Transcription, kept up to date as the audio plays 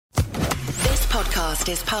podcast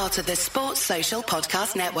is part of the Sports Social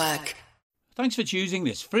Podcast Network. Thanks for choosing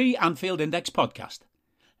this free Anfield Index podcast.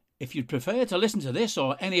 If you'd prefer to listen to this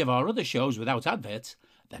or any of our other shows without adverts,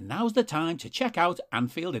 then now's the time to check out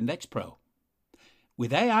Anfield Index Pro.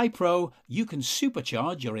 With AI Pro, you can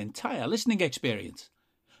supercharge your entire listening experience.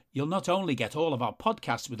 You'll not only get all of our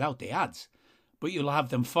podcasts without the ads, but you'll have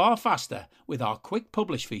them far faster with our quick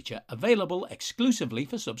publish feature available exclusively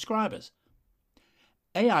for subscribers.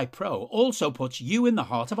 AI Pro also puts you in the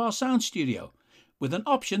heart of our sound studio, with an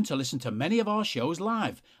option to listen to many of our shows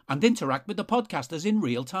live and interact with the podcasters in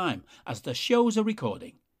real time as the shows are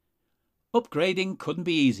recording. Upgrading couldn't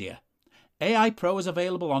be easier. AI Pro is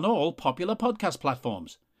available on all popular podcast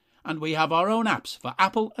platforms, and we have our own apps for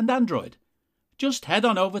Apple and Android. Just head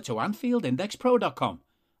on over to AnfieldIndexPro.com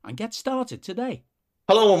and get started today.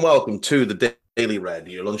 Hello and welcome to the Daily Red,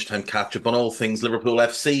 your lunchtime catch-up on all things Liverpool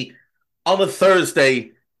FC. On a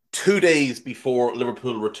Thursday, 2 days before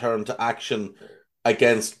Liverpool return to action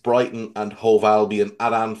against Brighton and Hove Albion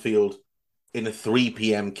at Anfield in a 3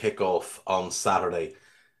 p.m. kickoff on Saturday.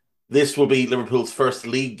 This will be Liverpool's first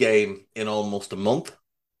league game in almost a month,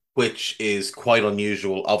 which is quite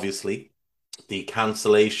unusual, obviously. The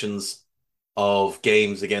cancellations of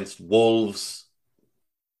games against Wolves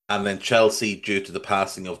and then Chelsea due to the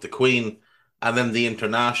passing of the Queen, and then the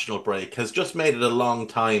international break has just made it a long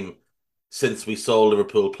time since we saw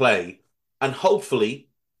Liverpool play. And hopefully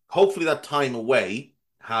that time away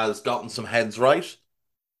has gotten some heads right,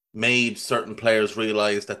 made certain players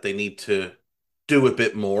realise that they need to do a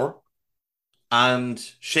bit more, and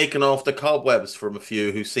shaken off the cobwebs from a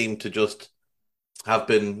few who seem to just have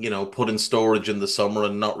been, put in storage in the summer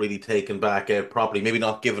and not really taken back out properly, maybe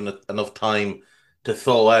not given it enough time to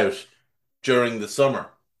thaw out during the summer.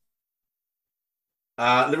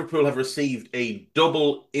 Liverpool have received a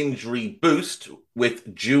double injury boost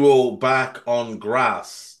with duo back on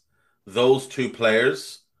grass. Those two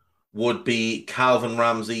players would be Calvin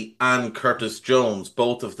Ramsey and Curtis Jones,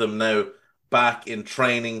 both of them now back in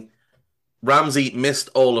training. Ramsey missed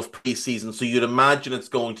all of pre-season, so you'd imagine it's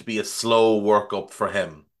going to be a slow workup for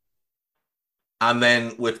him. And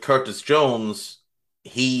then with Curtis Jones,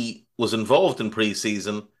 he was involved in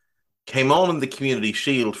pre-season, came on in the Community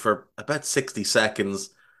Shield for about 60 seconds,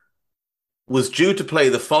 was due to play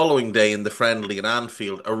the following day in the friendly at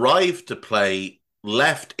Anfield, arrived to play,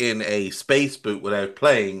 left in a space boot without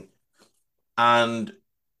playing, and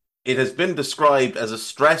it has been described as a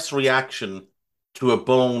stress reaction to a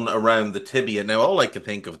bone around the tibia. Now, all I can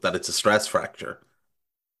think of is that it's a stress fracture.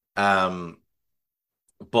 But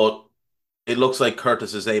it looks like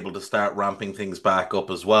Curtis is able to start ramping things back up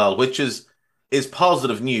as well, which is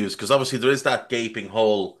positive news, because obviously there is that gaping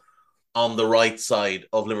hole on the right side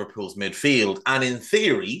of Liverpool's midfield. And in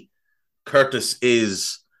theory, Curtis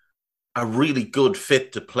is a really good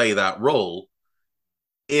fit to play that role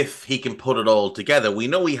if he can put it all together. We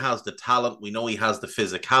know he has the talent, we know he has the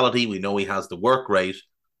physicality, we know he has the work rate.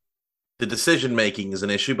 The decision-making is an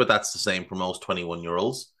issue, but that's the same for most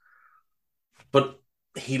 21-year-olds. But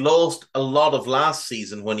he lost a lot of last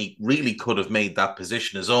season when he really could have made that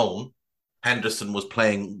position his own. Henderson was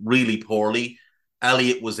playing really poorly.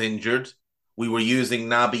 Elliott was injured. We were using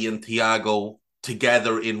Naby and Thiago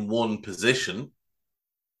together in one position.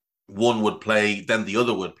 One would play, then the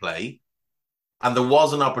other would play. And there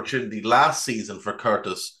was an opportunity last season for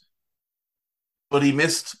Curtis, but he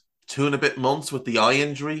missed 2 and a bit months with the eye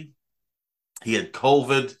injury. He had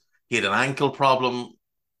COVID. He had an ankle problem.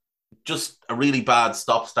 Just a really bad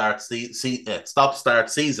stop-start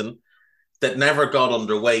season that never got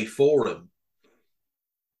underway for him.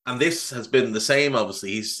 And this has been the same,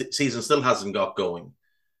 obviously. His season still hasn't got going.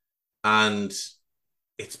 And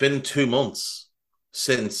it's been 2 months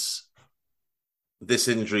since this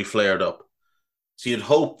injury flared up. So you'd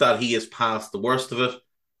hope that he has passed the worst of it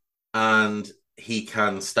and he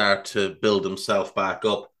can start to build himself back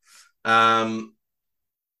up. Caoimhín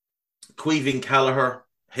Kelleher,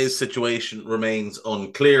 his situation remains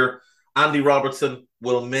unclear. Andy Robertson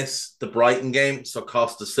will miss the Brighton game, so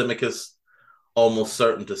Kostas Tsimikas almost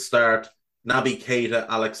certain to start. Naby Keita,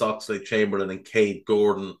 Alex Oxlade-Chamberlain and Cade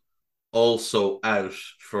Gordon also out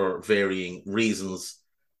for varying reasons.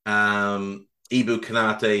 Ibou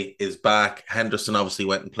Konate is back. Henderson obviously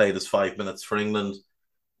went and played his 5 minutes for England,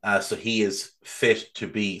 so he is fit to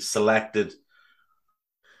be selected.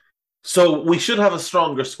 So we should have a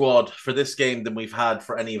stronger squad for this game than we've had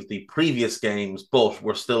for any of the previous games, but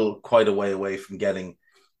we're still quite a way away from getting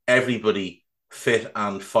everybody fit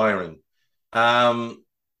and firing.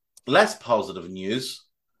 Less positive news.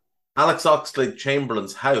 Alex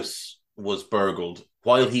Oxlade-Chamberlain's house was burgled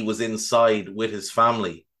while he was inside with his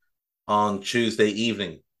family on Tuesday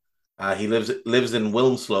evening. He lives in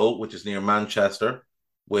Wilmslow, which is near Manchester,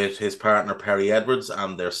 with his partner Perry Edwards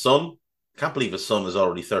and their son. Can't believe his son is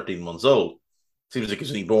already 13 months old. Seems like he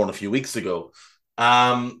was only born a few weeks ago.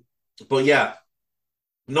 But yeah,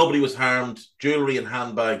 nobody was harmed. Jewelry and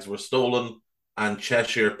handbags were stolen, and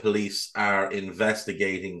Cheshire police are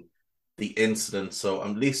investigating the incident. So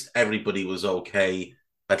at least everybody was okay.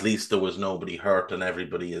 At least there was nobody hurt, and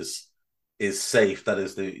everybody is safe. That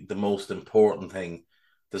is the most important thing.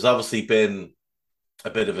 There's obviously been a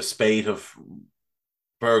bit of a spate of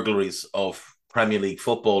burglaries of Premier League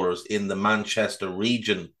footballers in the Manchester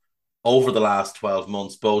region over the last 12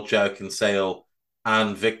 months. Both João Cancelo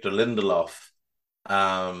and Victor Lindelof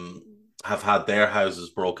have had their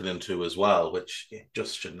houses broken into as well, which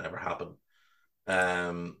just should never happen.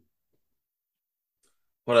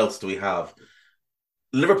 What else do we have?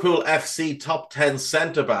 Liverpool FC top 10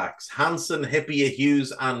 centre backs: Hansen, Hyypiä,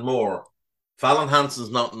 Hughes, and more. Fallon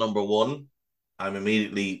Hansen's not number one. I'm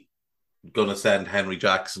immediately going to send Henry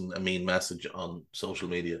Jackson a mean message on social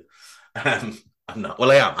media. I'm not.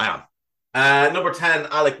 Well, I am. Number 10,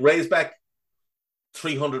 Alec Reisbeck,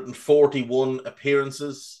 341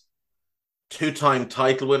 appearances. Two-time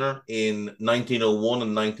title winner in 1901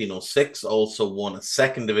 and 1906. Also won a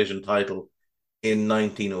second division title in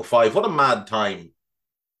 1905. What a mad time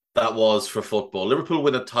that was for football. Liverpool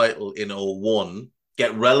win a title in 01,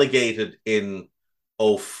 get relegated in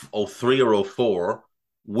 03 or 04,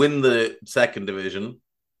 win the second division,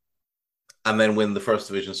 and then win the first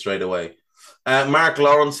division straight away. Mark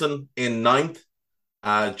Lawrenson in ninth.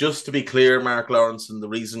 Just to be clear, Mark Lawrenson, the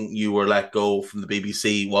reason you were let go from the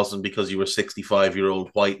BBC wasn't because you were a 65-year-old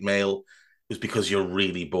white male. It was because you're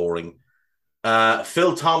really boring.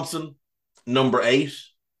 Phil Thompson, number 8.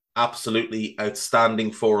 Absolutely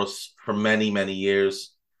outstanding for us for many, many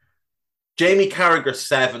years. Jamie Carragher,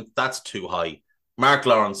 7th. That's too high. Mark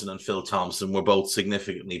Lawrenson and Phil Thompson were both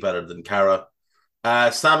significantly better than Cara.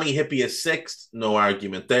 Sami Hyypiä is 6th. No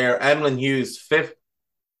argument there. Emlyn Hughes, 5th.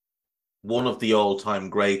 One of the all-time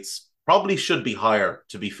greats. Probably should be higher,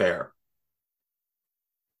 to be fair.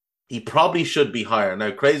 He probably should be higher.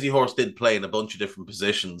 Now, Crazy Horse did play in a bunch of different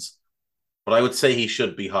positions, but I would say he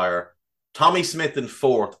should be higher. Tommy Smith in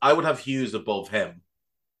 4th. I would have Hughes above him.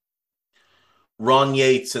 Ron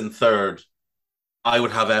Yates in 3rd. I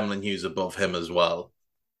would have Emlyn Hughes above him as well.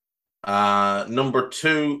 Number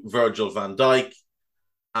 2, Virgil van Dijk.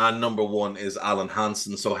 And number 1 is Alan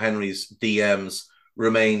Hansen. So Henry's DMs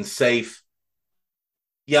remain safe.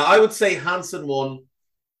 Yeah, I would say Hansen 1,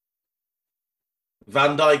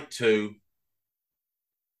 Van Dijk 2,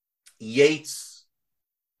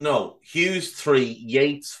 Hughes 3,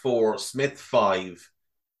 Yates 4, Smith 5,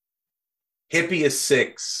 Hyypiä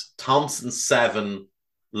 6, Thompson 7,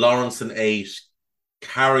 Lawrenson 8,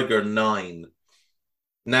 Carragher 9.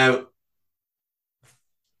 Now,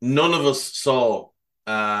 none of us saw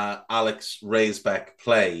Alex Reisbeck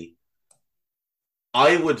play.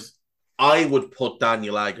 I would put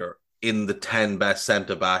Daniel Agger in the 10 best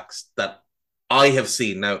centre backs that I have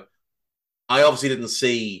seen. Now, I obviously didn't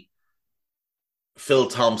see Phil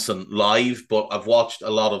Thompson live, but I've watched a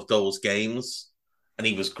lot of those games, and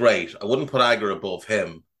he was great. I wouldn't put Agger above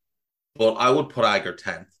him, but I would put Agger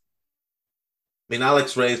 10th. I mean,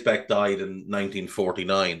 Alex Reisbeck died in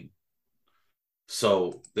 1949,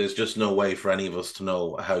 so there's just no way for any of us to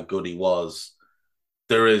know how good he was.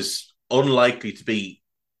 There is unlikely to be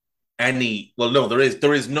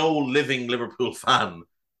there is no living Liverpool fan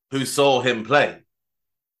who saw him play.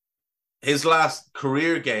 His last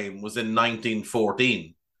career game was in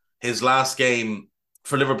 1914. His last game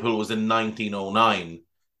for Liverpool was in 1909.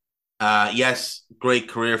 Yes, great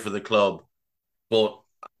career for the club, but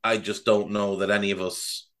I just don't know that any of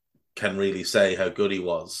us can really say how good he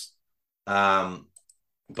was. But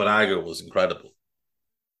Agger was incredible.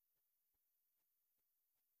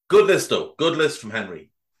 Good list, though. Good list from Henry.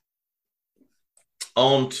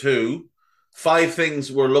 On to 5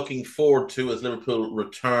 things we're looking forward to as Liverpool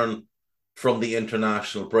return from the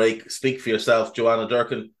international break. Speak for yourself, Joanna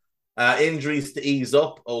Durkin. Injuries to ease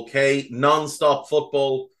up, okay. Non-stop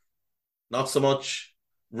football, not so much.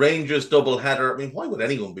 Rangers double header. I mean, why would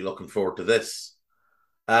anyone be looking forward to this?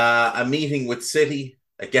 A meeting with City.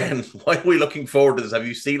 Again, why are we looking forward to this? Have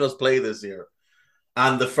you seen us play this year?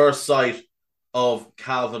 And the first sight of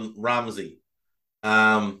Calvin Ramsey.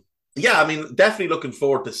 Yeah, I mean, definitely looking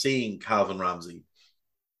forward to seeing Calvin Ramsey.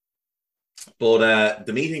 But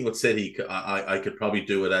the meeting with City, I could probably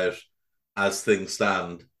do without as things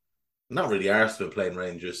stand. Not really arsed with playing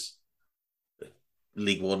Rangers.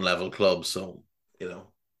 League One level club, so, they've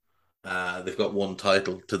got one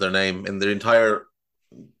title to their name in their entire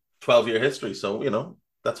 12-year history. So,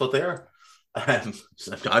 that's what they are. Um,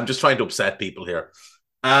 I'm just trying to upset people here.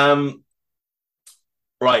 Right,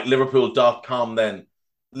 Liverpool.com then.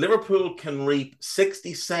 Liverpool can reap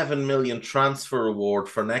 67 million transfer reward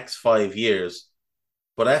for next 5 years,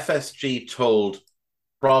 but FSG told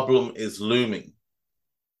problem is looming.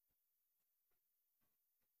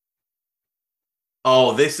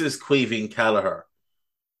 Oh, this is Caoimhín Kelleher.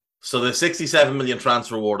 So the 67 million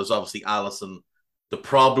transfer reward is obviously Alisson. The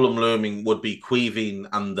problem looming would be Caoimhín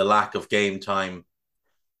and the lack of game time.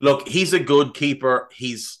 Look, he's a good keeper.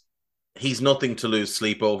 He's nothing to lose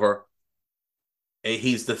sleep over.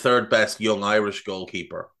 He's the third best young Irish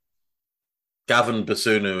goalkeeper. Gavin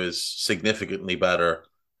Basunu is significantly better,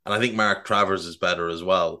 and I think Mark Travers is better as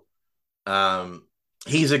well.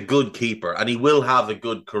 He's a good keeper, and he will have a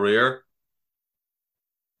good career,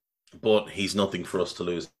 but he's nothing for us to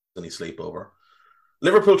lose any sleep over.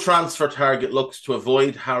 Liverpool transfer target looks to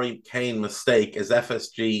avoid Harry Kane mistake as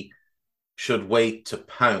FSG should wait to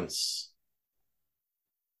pounce.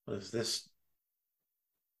 What is this?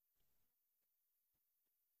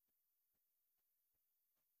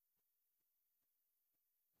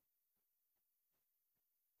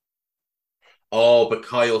 Oh,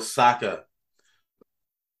 Bukayo Saka.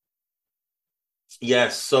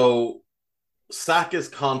 Yes, so Saka's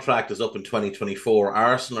contract is up in 2024.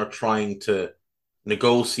 Arsenal are trying to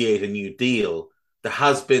negotiate a new deal. There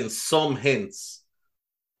has been some hints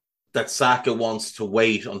that Saka wants to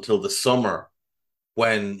wait until the summer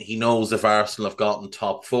when he knows if Arsenal have gotten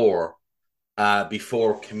top four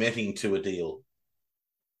before committing to a deal.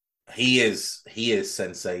 He is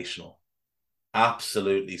sensational,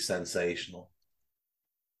 absolutely sensational.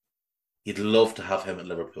 You'd love to have him at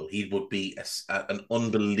Liverpool. He would be an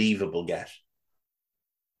unbelievable get.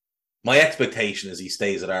 My expectation is he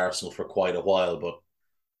stays at Arsenal for quite a while, but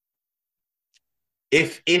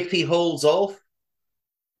if he holds off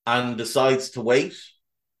and decides to wait,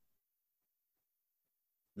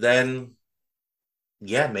 then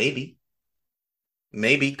yeah, maybe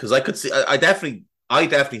because I could see. I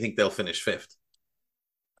definitely think they'll finish fifth.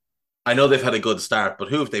 I know they've had a good start, but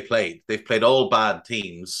who have they played? They've played all bad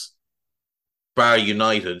teams, bar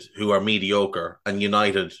United, who are mediocre, and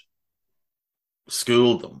United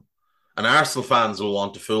schooled them. And Arsenal fans will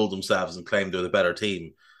want to fool themselves and claim they're the better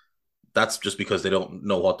team. That's just because they don't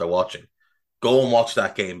know what they're watching. Go and watch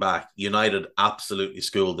that game back. United absolutely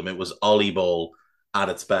schooled them. It was Ollie ball at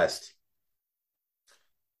its best.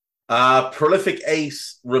 Prolific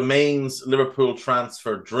ace remains Liverpool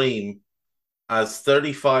transfer dream as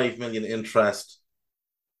 35 million interest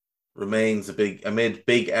remains amid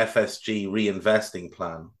big FSG reinvesting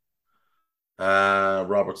plan.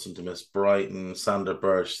 Robertson to miss Brighton. Sander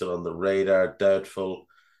Berge still on the radar. Doubtful.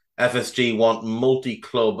 FSG want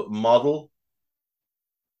multi-club model.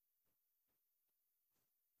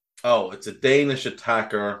 Oh, it's a Danish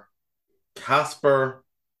attacker, Kasper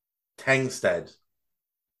Tengsted,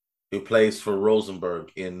 who plays for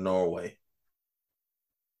Rosenborg in Norway.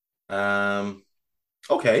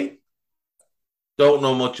 Okay. Don't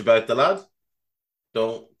know much about the lad.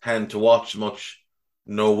 Don't tend to watch much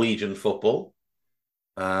Norwegian football.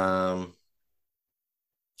 So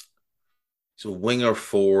winger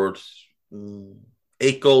forward,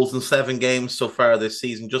 8 goals in 7 games so far this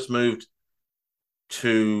season. Just moved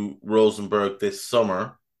to Rosenborg this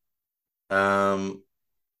summer. Came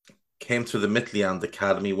through the Midtjylland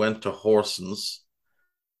Academy, went to Horsens.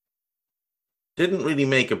 Didn't really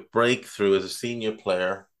make a breakthrough as a senior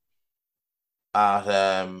player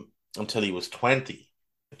at until he was 20,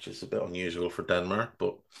 which is a bit unusual for Denmark,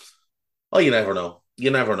 but you never know.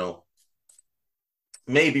 You never know.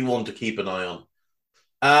 Maybe one to keep an eye on.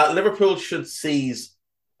 Liverpool should seize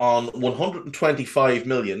on 125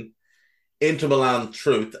 million Inter Milan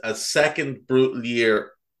truth as second brutal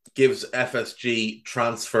year gives FSG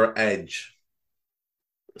transfer edge.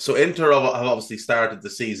 So Inter have obviously started the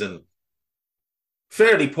season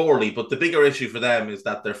fairly poorly, but the bigger issue for them is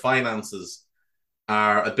that their finances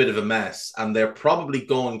are a bit of a mess and they're probably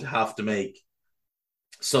going to have to make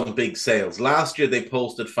some big sales. Last year, they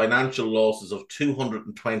posted financial losses of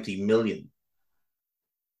 220 million.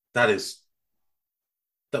 That was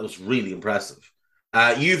really impressive.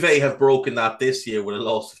 Juve have broken that this year with a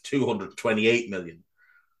loss of 228 million.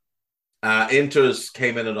 Inter's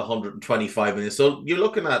came in at 125 million. So you're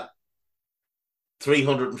looking at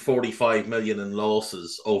 345 million in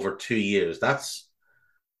losses over 2 years. That's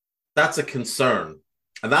a concern.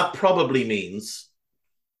 And that probably means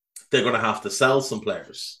they're going to have to sell some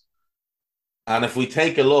players. And if we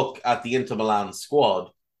take a look at the Inter Milan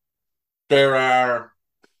squad, there are,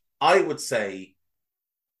 I would say,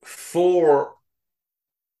 4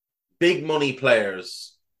 big money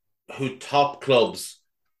players who top clubs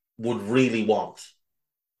would really want.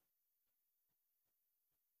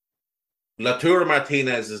 Lautaro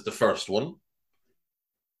Martinez is the first one.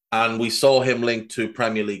 And we saw him linked to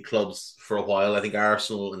Premier League clubs for a while. I think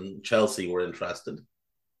Arsenal and Chelsea were interested.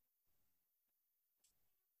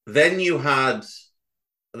 Then you have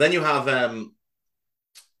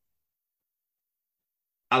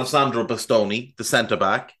Alessandro Bastoni, the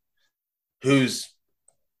centre-back, who's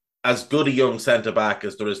as good a young centre-back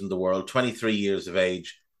as there is in the world, 23 years of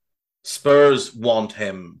age. Spurs want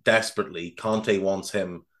him desperately. Conte wants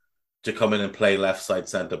him to come in and play left-side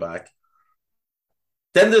centre-back.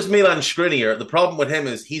 Then there's Milan Skriniar. The problem with him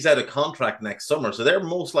is he's out of contract next summer, so they're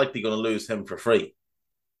most likely going to lose him for free.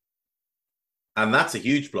 And that's a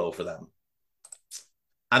huge blow for them.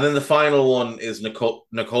 And then the final one is Nicolo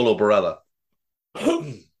Barella.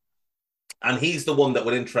 And he's the one that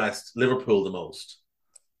would interest Liverpool the most.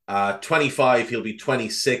 25, he'll be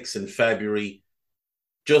 26 in February,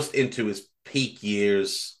 just into his peak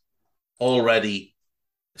years, already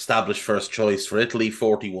established first choice for Italy,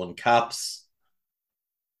 41 caps.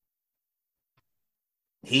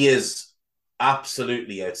 He is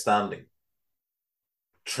absolutely outstanding.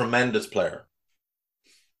 Tremendous player.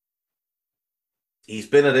 He's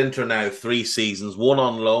been at Inter now 3 seasons, one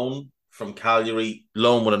on loan from Cagliari,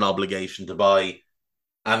 loan with an obligation to buy,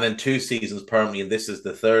 and then 2 seasons permanently, and this is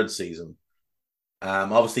the 3rd season.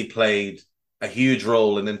 Obviously played a huge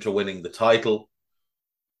role in Inter winning the title,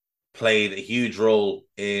 played a huge role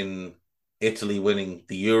in Italy winning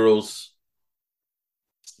the Euros.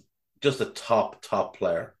 Just a top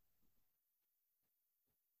player.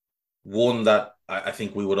 One that I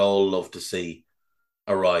think we would all love to see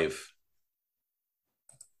arrive.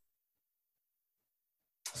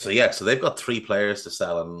 So they've got 3 players to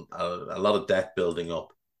sell and a lot of debt building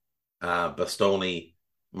up. Bastoni,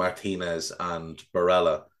 Martinez, and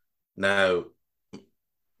Barella. Now,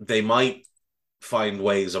 they might find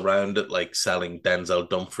ways around it, like selling Denzel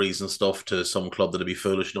Dumfries and stuff to some club that'd be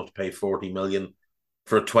foolish enough to pay 40 million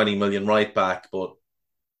for a 20 million right back, but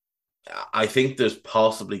I think there's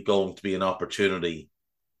possibly going to be an opportunity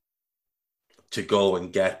to go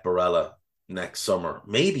and get Barella next summer,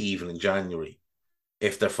 maybe even in January,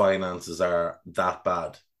 if their finances are that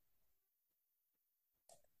bad.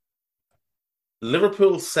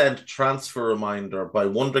 Liverpool sent transfer reminder by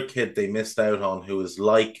wonder kid they missed out on who is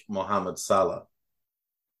like Mohamed Salah.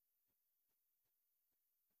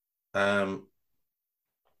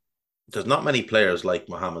 There's not many players like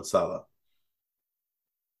Mohamed Salah.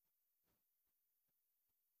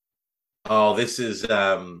 Oh, this is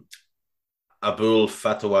Abul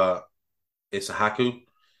Fatwa Isahaku,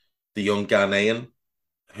 the young Ghanaian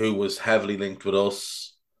who was heavily linked with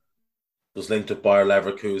us, was linked with Bayer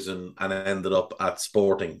Leverkusen and ended up at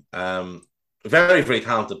Sporting. Very, very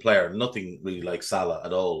talented player. Nothing really like Salah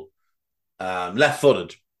at all.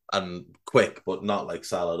 Left-footed and quick, but not like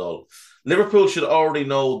Salah at all. Liverpool should already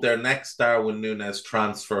know their next Darwin Núñez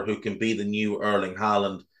transfer, who can be the new Erling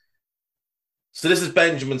Haaland. So this is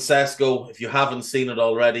Benjamin Sesko. If you haven't seen it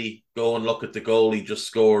already, go and look at the goal he just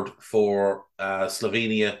scored for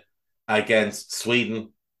Slovenia against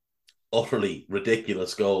Sweden. Utterly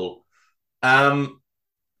ridiculous goal. The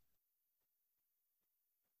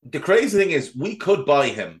crazy thing is we could buy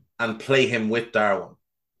him and play him with Darwin.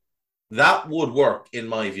 That would work, in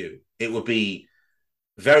my view. It would be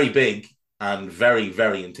very big and very,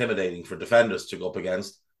 very intimidating for defenders to go up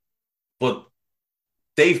against. But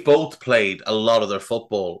they've both played a lot of their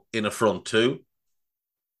football in a front two.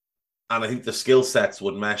 And I think the skill sets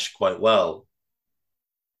would mesh quite well.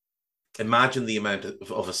 Imagine the amount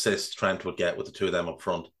of assists Trent would get with the two of them up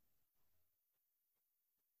front.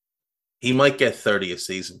 He might get 30 a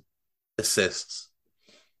season assists.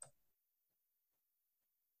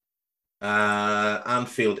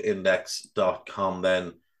 AnfieldIndex.com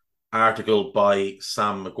then. Article by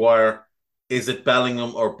Sam Maguire. Is it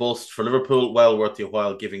Bellingham or bust for Liverpool? Well worth your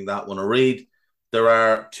while giving that one a read. There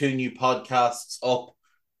are 2 new podcasts up.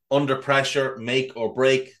 Under Pressure, Make or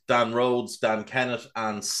Break. Dan Rhodes, Dan Kennett,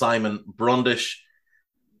 and Simon Brundish.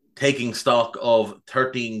 Taking stock of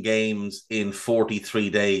 13 games in 43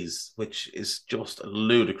 days, which is just a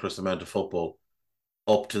ludicrous amount of football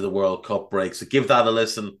up to the World Cup break. So give that a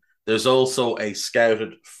listen. There's also a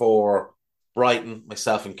Scouted for Brighton,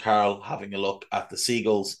 myself and Carl having a look at the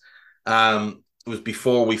Seagulls. It was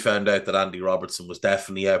before we found out that Andy Robertson was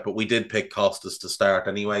definitely out, but we did pick Costas to start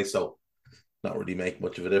anyway, so not really make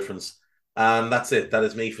much of a difference. And that's it. That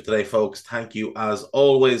is me for today, folks. Thank you as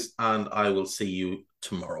always, and I will see you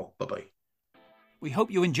tomorrow. Bye-bye. We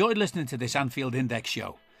hope you enjoyed listening to this Anfield Index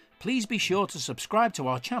show. Please be sure to subscribe to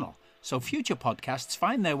our channel so future podcasts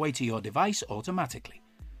find their way to your device automatically.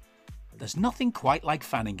 There's nothing quite like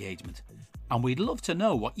fan engagement, and we'd love to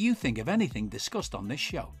know what you think of anything discussed on this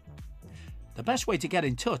show. The best way to get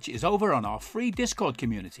in touch is over on our free Discord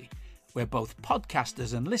community, where both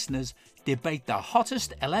podcasters and listeners debate the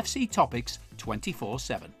hottest LFC topics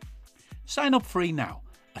 24/7. Sign up free now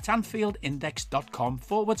at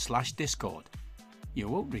AnfieldIndex.com/Discord. You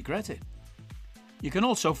won't regret it. You can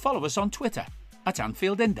also follow us on Twitter at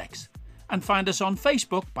Anfield Index and find us on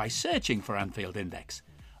Facebook by searching for Anfield Index.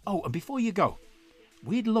 Oh, and before you go,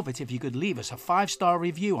 we'd love it if you could leave us a 5-star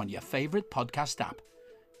review on your favourite podcast app.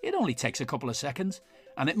 It only takes a couple of seconds,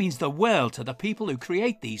 and it means the world to the people who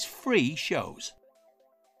create these free shows.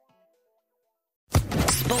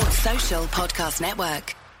 Sports Social Podcast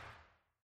Network.